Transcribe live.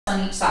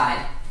on each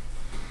side.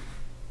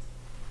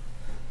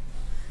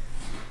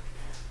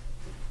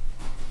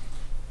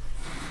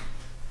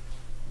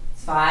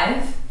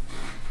 5,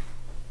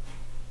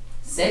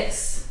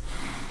 6,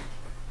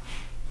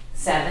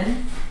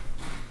 7,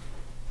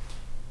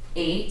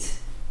 8,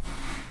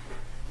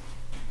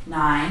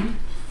 9,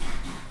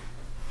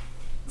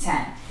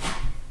 10.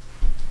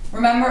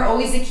 Remember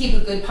always to keep a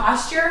good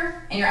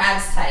posture and your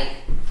abs tight.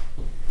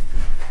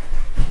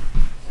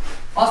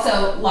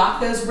 Also, lock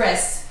those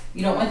wrists.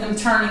 You don't want them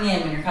turning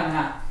in when you're coming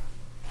up.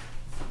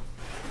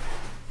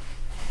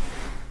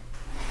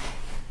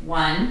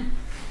 1,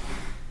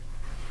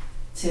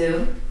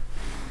 2,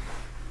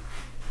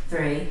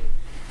 3,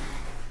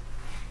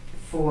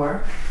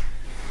 4,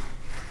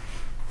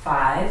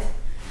 5,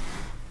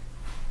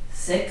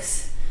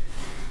 6,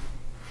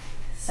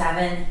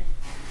 7,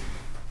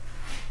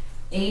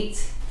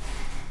 8,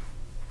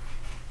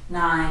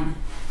 9,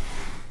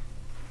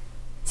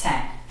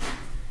 10.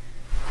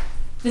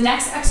 The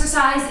next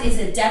exercise is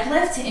a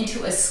deadlift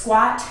into a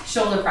squat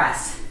shoulder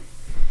press.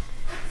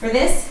 For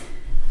this,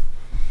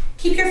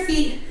 keep your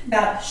feet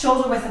about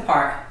shoulder width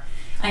apart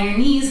and your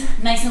knees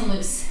nice and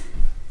loose.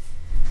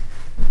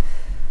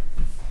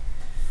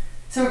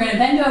 So we're going to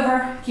bend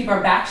over, keep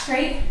our back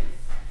straight,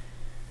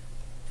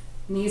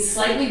 knees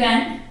slightly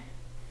bent,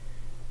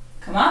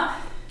 come up,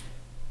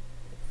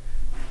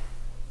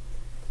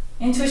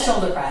 into a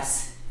shoulder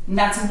press. And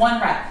that's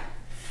 1 rep.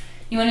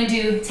 You want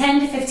to do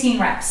 10 to 15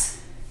 reps.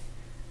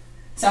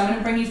 So I'm going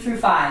to bring you through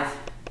 5.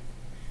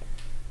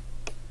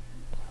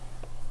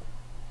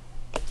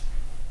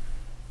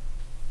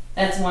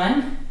 That's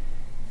 1.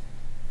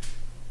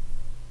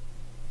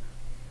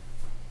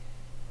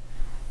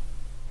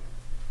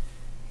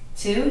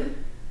 2.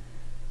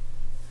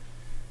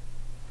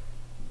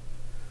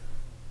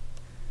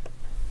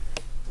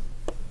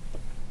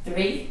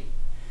 3.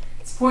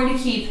 It's important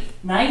to keep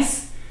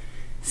nice,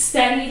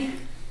 steady,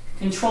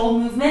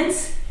 controlled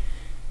movements.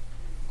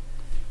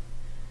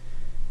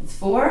 It's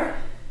 4.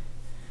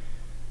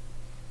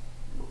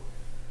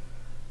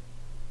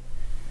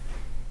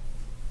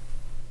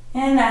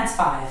 And that's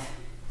 5.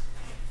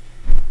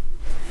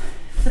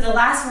 For the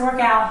last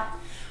workout,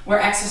 or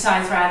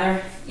exercise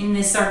rather, in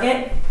this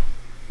circuit,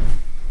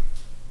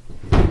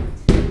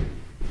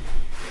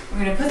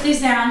 we're going to put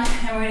these down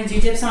and we're going to do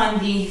dips on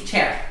the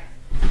chair.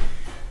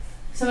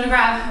 So I'm going to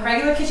grab a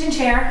regular kitchen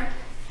chair,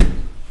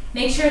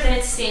 make sure that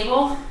it's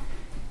stable,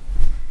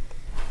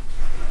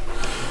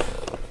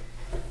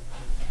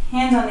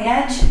 hands on the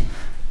edge,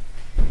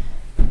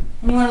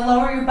 and you want to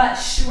lower your butt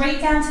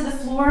straight down to the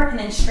floor and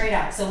then straight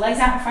up. So legs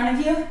out in front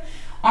of you,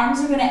 arms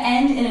are going to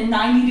end in a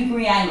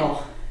 90-degree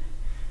angle.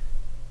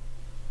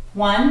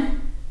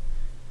 1,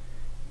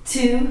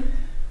 2,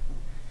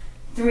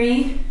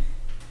 3,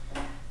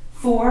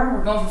 4,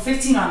 we're going for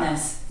 15 on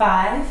this.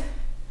 5,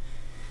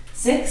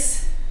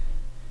 6,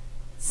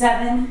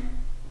 7,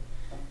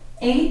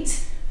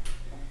 8,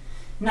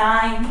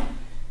 9,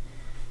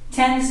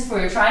 10. This is for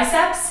your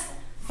triceps.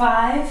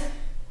 5,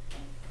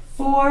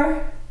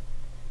 4,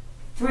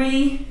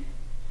 3,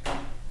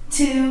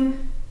 2,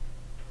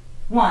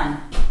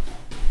 1.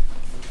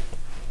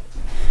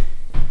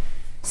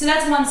 So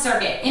that's 1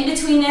 circuit. In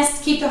between this,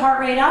 to keep the heart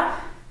rate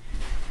up,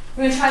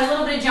 we're going to try a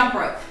little bit of jump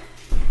rope.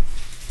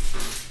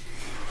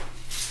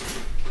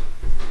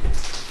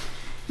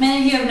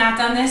 Many of you have not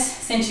done this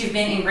since you've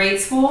been in grade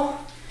school,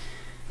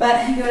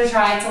 but give it a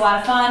try. It's a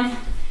lot of fun,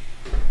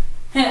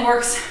 and it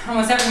works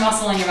almost every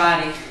muscle in your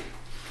body.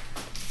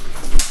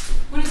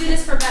 We're going to do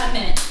this for about a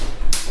minute.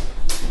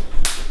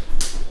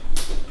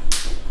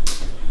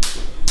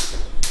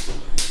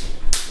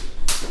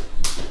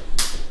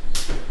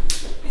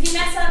 If you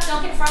mess up,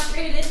 don't get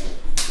frustrated.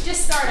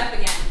 Just start up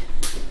again.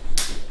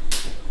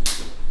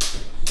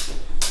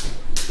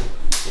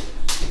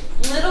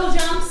 Little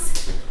jumps.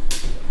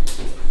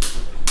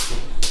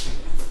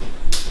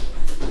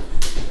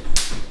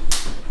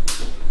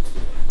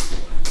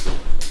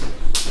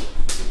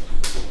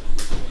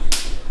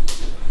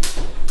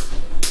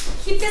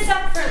 Keep this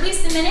up for at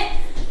least a minute.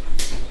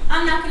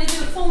 I'm not going to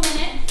do a full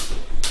minute,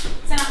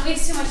 so I don't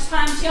waste too much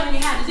time showing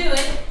you how to do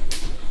it.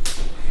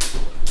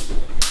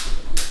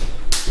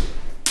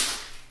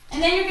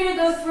 And then you're going to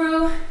go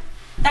through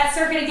that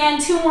circuit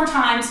again 2 more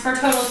times for a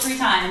total of 3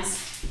 times.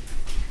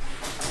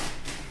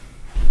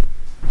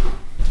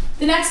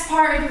 The next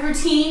part of the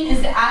routine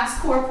is the abs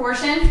core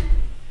portion.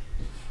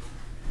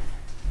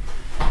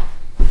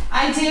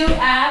 I do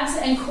abs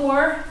and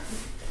core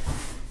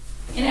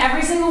in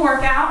every single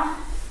workout.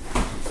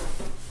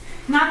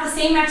 Not the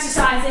same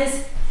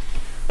exercises,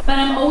 but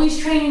I'm always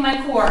training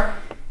my core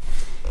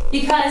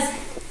because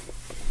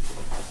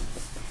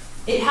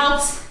it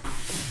helps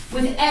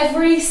with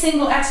every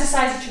single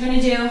exercise that you're going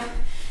to do,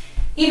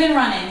 even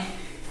running.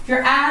 If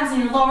your abs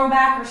and your lower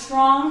back are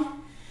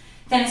strong,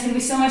 then it's going to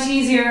be so much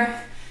easier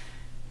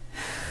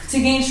to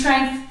gain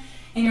strength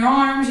in your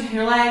arms,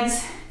 your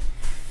legs.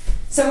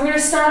 So we're going to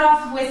start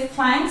off with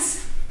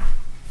planks.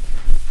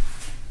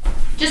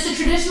 Just a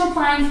traditional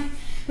plank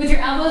with your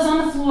elbows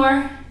on the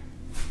floor.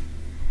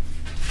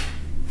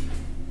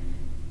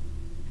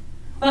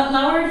 butt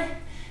lowered,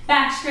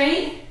 back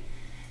straight.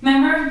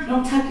 Remember,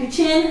 don't tuck your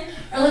chin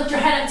or lift your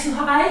head up too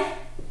high.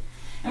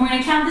 And we're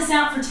gonna count this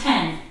out for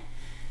 10.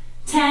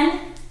 10,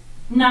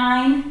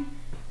 9,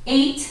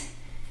 8,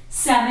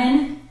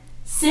 7,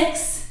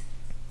 6,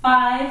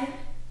 5,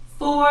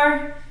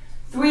 4,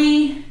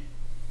 3,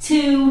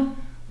 2,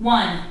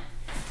 1.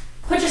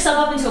 Put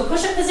yourself up into a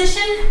push-up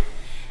position,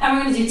 and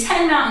we're gonna do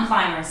 10 mountain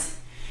climbers.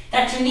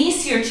 That's your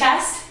knees to your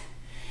chest,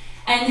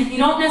 and you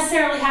don't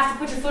necessarily have to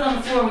put your foot on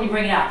the floor when you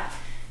bring it up.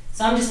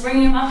 So I'm just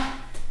bringing them up.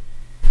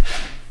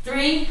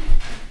 3,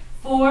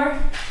 4,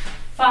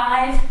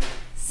 5,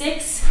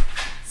 6,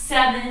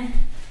 7,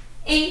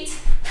 8,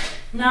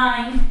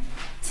 9,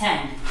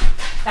 10.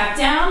 Back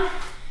down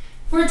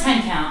for a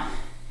 10 count.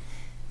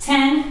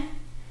 10,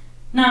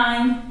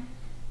 9,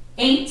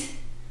 8,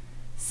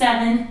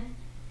 7,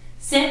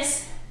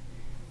 6,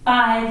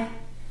 5,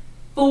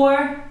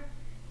 4,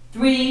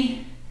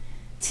 3,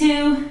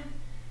 2,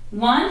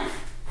 1.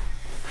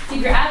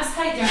 Keep your abs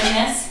tight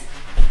during this.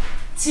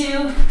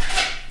 2,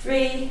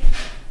 3,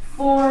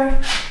 4,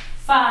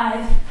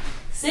 5,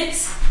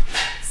 6,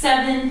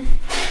 7,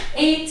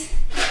 8,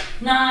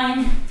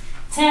 9,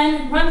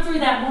 10. Run through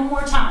that one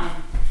more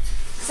time.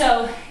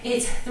 So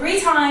it's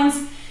 3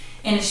 times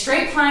in a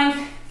straight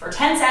plank for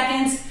 10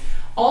 seconds,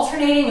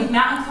 alternating with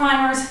mountain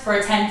climbers for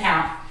a 10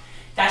 count.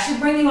 That should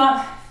bring you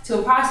up to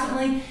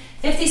approximately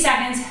 50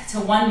 seconds to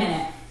 1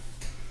 minute.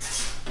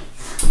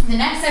 The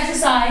next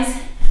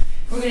exercise,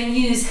 we're going to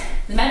use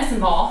the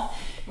medicine ball.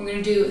 We're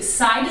going to do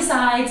side to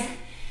side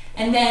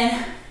and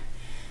then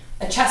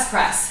a chest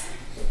press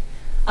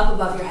up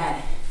above your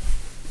head.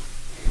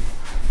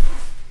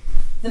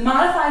 The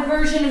modified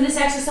version of this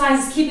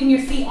exercise is keeping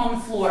your feet on the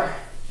floor.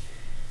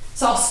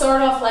 So I'll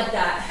start off like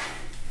that.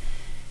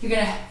 You're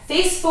going to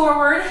face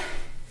forward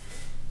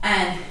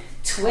and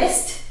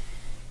twist,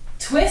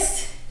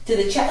 twist to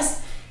the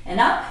chest and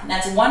up, and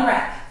that's 1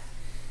 rep.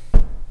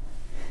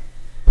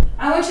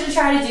 I want you to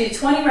try to do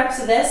 20 reps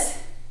of this.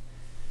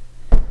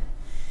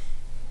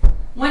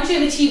 Once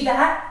you've achieved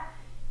that,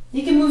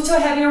 you can move to a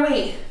heavier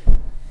weight,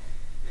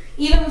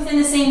 even within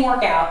the same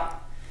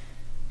workout.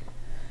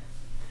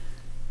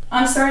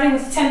 I'm starting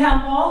with a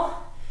 10-pound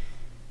ball,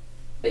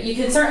 but you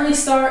can certainly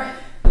start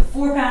with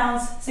 4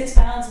 pounds, 6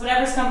 pounds,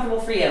 whatever's comfortable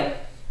for you.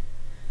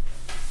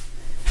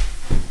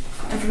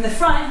 And from the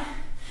front,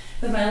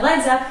 with my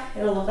legs up,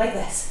 it'll look like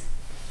this.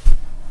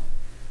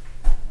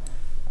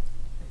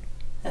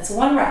 That's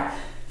 1 rep.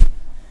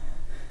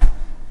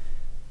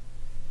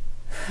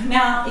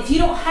 Now, if you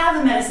don't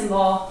have a medicine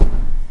ball,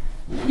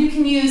 you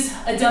can use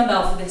a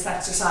dumbbell for this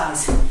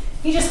exercise.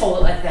 You just hold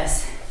it like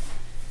this.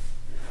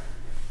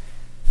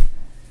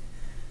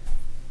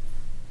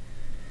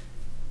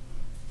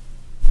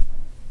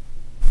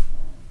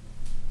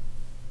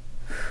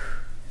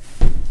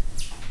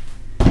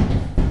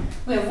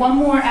 We have 1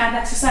 more ab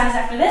exercise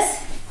after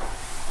this.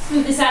 Let's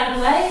move this out of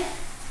the way.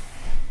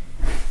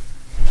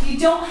 If you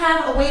don't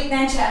have a weight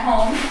bench at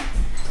home,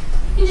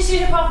 you can just use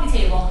your coffee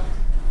table.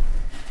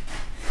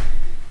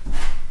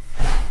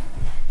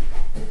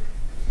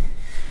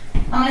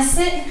 I'm going to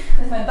sit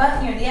with my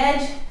butt near the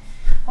edge,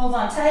 hold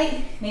on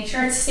tight, make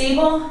sure it's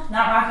stable,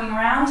 not rocking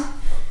around.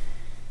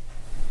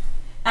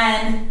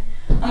 And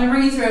I'm going to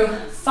bring you through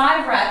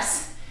 5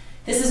 reps.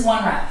 This is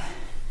 1 rep.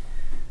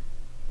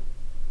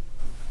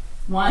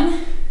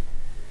 1,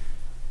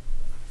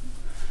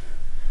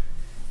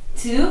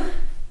 2,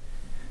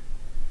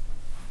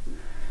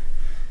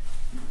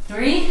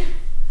 3,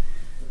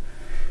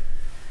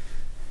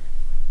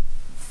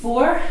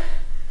 4,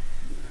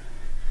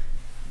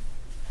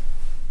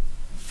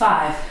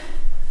 5.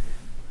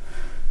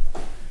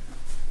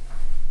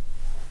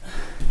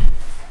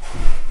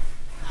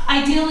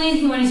 Ideally,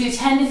 you want to do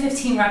 10 to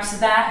 15 reps of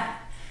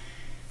that,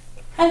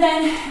 and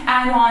then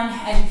add on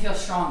as you feel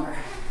stronger.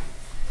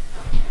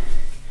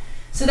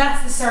 So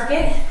that's the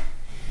circuit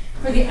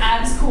for the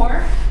abs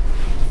core.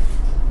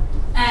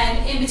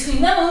 And in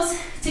between those,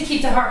 to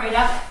keep the heart rate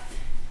up,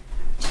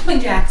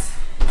 jumping jacks.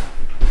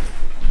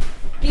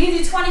 You can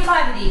do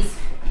 25 of these.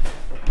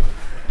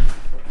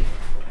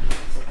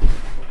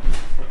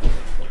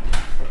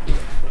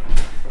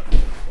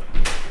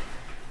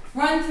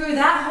 Run through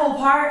that whole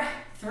part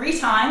 3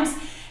 times,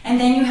 and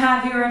then you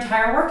have your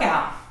entire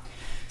workout.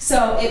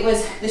 So it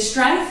was the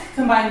strength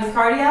combined with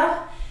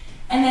cardio,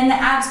 and then the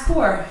abs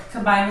core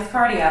combined with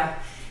cardio.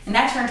 And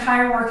that's your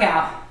entire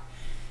workout.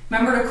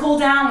 Remember to cool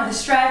down with a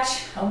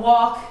stretch, a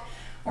walk,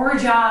 or a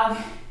jog,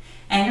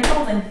 and you're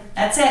golden.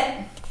 That's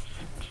it.